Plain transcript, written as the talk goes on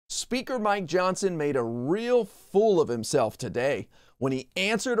Speaker Mike Johnson made a real fool of himself today when he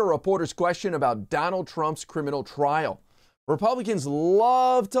answered a reporter's question about Donald Trump's criminal trial. Republicans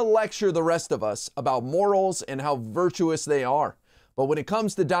love to lecture the rest of us about morals and how virtuous they are. But when it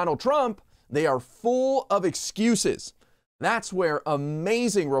comes to Donald Trump, they are full of excuses. That's where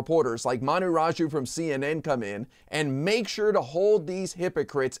amazing reporters like Manu Raju from CNN come in and make sure to hold these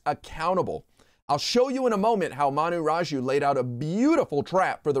hypocrites accountable. I'll show you in a moment how Manu Raju laid out a beautiful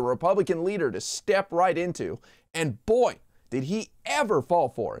trap for the Republican leader to step right into, and boy, did he ever fall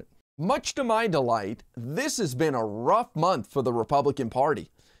for it. Much to my delight, this has been a rough month for the Republican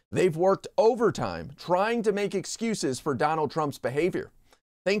Party. They've worked overtime trying to make excuses for Donald Trump's behavior.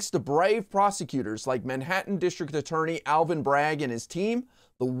 Thanks to brave prosecutors like Manhattan District Attorney Alvin Bragg and his team,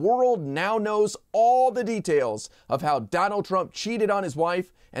 the world now knows all the details of how Donald Trump cheated on his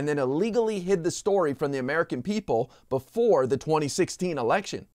wife and then illegally hid the story from the American people before the 2016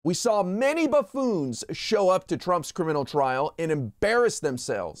 election. We saw many buffoons show up to Trump's criminal trial and embarrass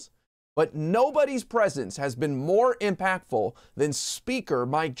themselves. But nobody's presence has been more impactful than Speaker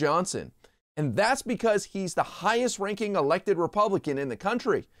Mike Johnson. And that's because he's the highest ranking elected Republican in the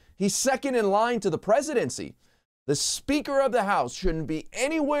country. He's second in line to the presidency. The Speaker of the House shouldn't be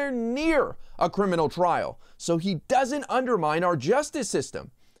anywhere near a criminal trial, so he doesn't undermine our justice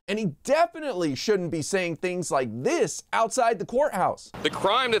system. And he definitely shouldn't be saying things like this outside the courthouse. The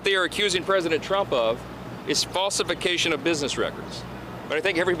crime that they are accusing President Trump of is falsification of business records. But I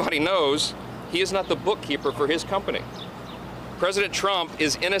think everybody knows he is not the bookkeeper for his company. President Trump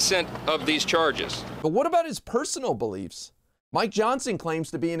is innocent of these charges. But what about his personal beliefs? Mike Johnson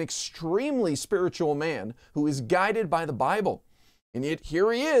claims to be an extremely spiritual man who is guided by the Bible. And yet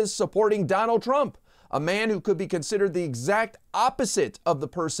here he is supporting Donald Trump, a man who could be considered the exact opposite of the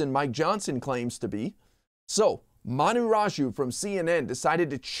person Mike Johnson claims to be. So Manu Raju from CNN decided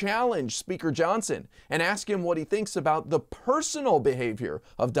to challenge Speaker Johnson and ask him what he thinks about the personal behavior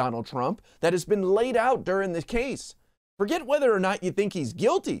of Donald Trump that has been laid out during the case. Forget whether or not you think he's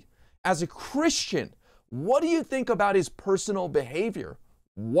guilty. As a Christian, what do you think about his personal behavior?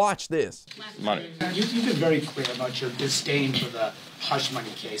 Watch this. You've been very clear about your disdain for the hush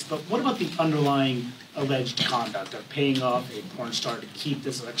money case, but what about the underlying alleged conduct of paying off a porn star to keep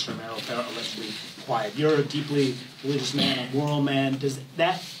this extramarital affair allegedly quiet? You're a deeply religious man, a moral man. Does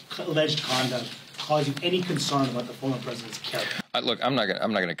that alleged conduct cause you any concern about the former president's character? Look, I'm not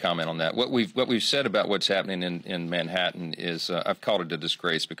going to comment on that. What we've said about what's happening in Manhattan is I've called it a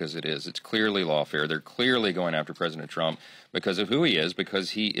disgrace because it is. It's clearly lawfare. They're clearly going after President Trump because of who he is, because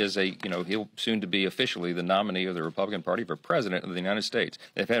he is he'll soon to be officially the nominee of the Republican Party for president of the United States.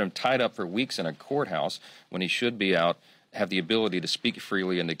 They've had him tied up for weeks in a courthouse when he should be out, have the ability to speak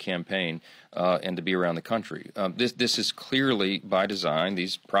freely in the campaign and to be around the country. This is clearly by design.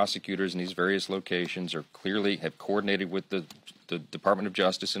 These prosecutors in these various locations have coordinated with the Department of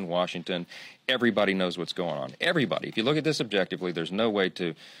Justice in Washington. Everybody knows what's going on. Everybody. If you look at this objectively, there's no way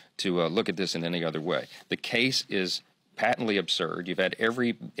to look at this in any other way. The case is patently absurd. You've had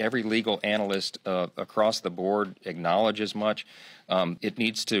every legal analyst across the board acknowledge as much. It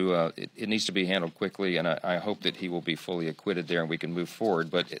needs to be handled quickly, and I hope that he will be fully acquitted there and we can move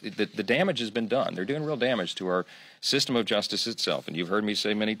forward. But the damage has been done. They're doing real damage to our system of justice itself, and you've heard me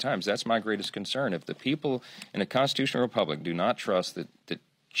say many times that's my greatest concern. If the people in a constitutional republic do not trust that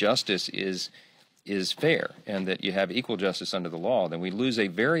justice is fair and that you have equal justice under the law, then we lose a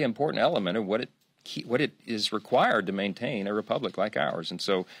very important element of what it is required to maintain a republic like ours. And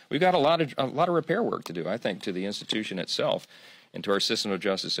so we've got a lot of repair work to do, I think, to the institution itself and to our system of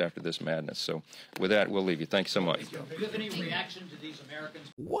justice after this madness. So with that, we'll leave you. Thanks so much. Do you have any reaction to these Americans?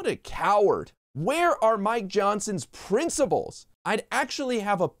 What a coward. Where are Mike Johnson's principles? I'd actually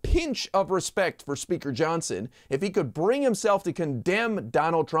have a pinch of respect for Speaker Johnson if he could bring himself to condemn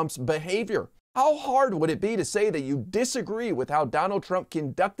Donald Trump's behavior. How hard would it be to say that you disagree with how Donald Trump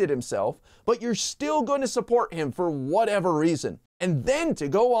conducted himself, but you're still going to support him for whatever reason? And then to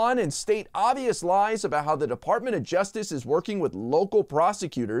go on and state obvious lies about how the Department of Justice is working with local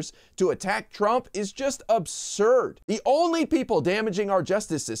prosecutors to attack Trump is just absurd. The only people damaging our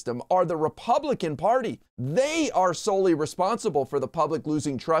justice system are the Republican Party. They are solely responsible for the public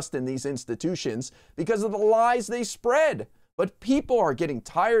losing trust in these institutions because of the lies they spread. But people are getting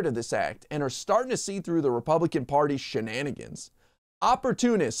tired of this act and are starting to see through the Republican Party's shenanigans.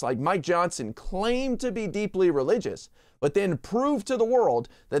 Opportunists like Mike Johnson claim to be deeply religious, but then prove to the world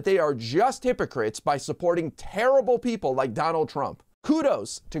that they are just hypocrites by supporting terrible people like Donald Trump.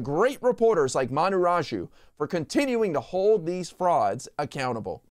 Kudos to great reporters like Manu Raju for continuing to hold these frauds accountable.